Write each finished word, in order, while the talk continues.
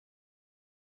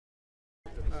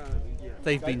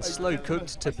They've been slow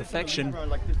cooked to perfection,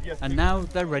 and now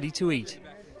they're ready to eat.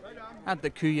 At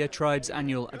the Cahuilla tribe's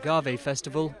annual agave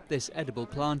festival, this edible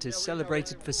plant is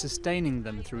celebrated for sustaining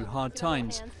them through hard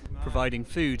times, providing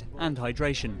food and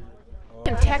hydration.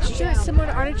 In texture, it's similar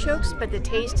to artichokes, but the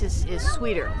taste is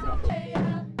sweeter.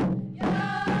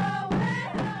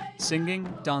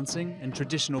 Singing, dancing and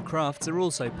traditional crafts are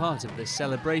also part of this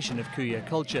celebration of Cahuilla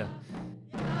culture.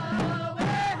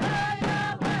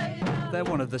 They're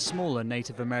one of the smaller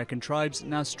Native American tribes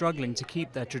now struggling to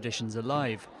keep their traditions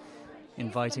alive.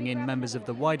 Inviting in members of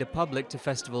the wider public to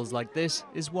festivals like this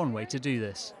is one way to do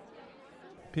this.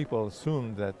 People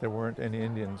assumed that there weren't any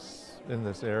Indians in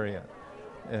this area.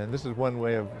 And this is one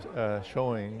way of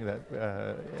showing that,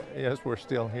 yes, we're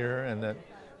still here and that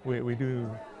we do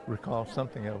recall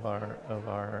something of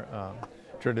our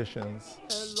traditions.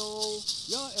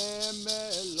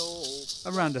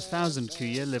 Around 1,000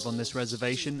 Cahuilla live on this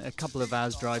reservation, a couple of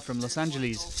hours' drive from Los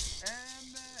Angeles.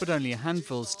 But only a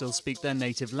handful still speak their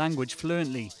native language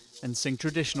fluently and sing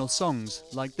traditional songs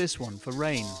like this one for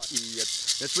rain.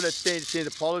 That's what it's saying.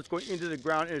 The pollen's going into the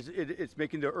ground and it's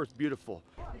making the earth beautiful.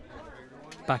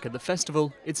 Back at the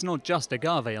festival, it's not just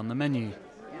agave on the menu.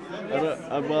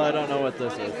 Well, I don't know what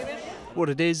this is. What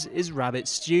it is rabbit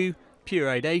stew,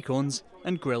 pureed acorns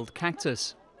and grilled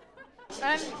cactus.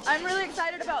 I'm really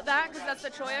excited about that because that's the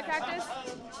cholla cactus.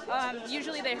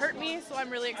 Usually they hurt me, so I'm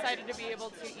really excited to be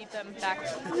able to eat them back.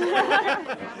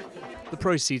 The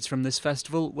proceeds from this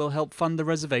festival will help fund the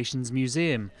reservation's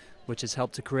museum, which has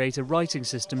helped to create a writing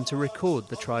system to record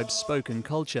the tribe's spoken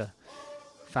culture.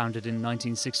 Founded in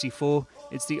 1964,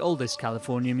 it's the oldest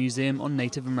California museum on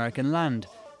Native American land,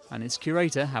 and its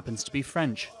curator happens to be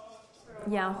French.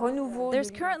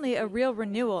 There's currently a real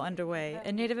renewal underway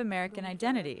in Native American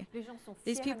identity.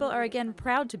 These people are again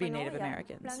proud to be Native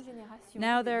Americans.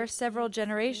 Now there are several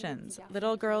generations,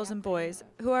 little girls and boys,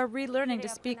 who are relearning to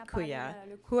speak Cahuilla,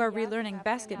 who are relearning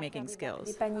basket-making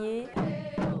skills. The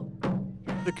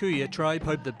Cahuilla tribe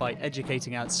hope that by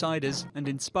educating outsiders and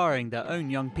inspiring their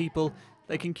own young people,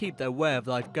 they can keep their way of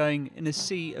life going in a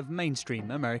sea of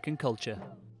mainstream American culture.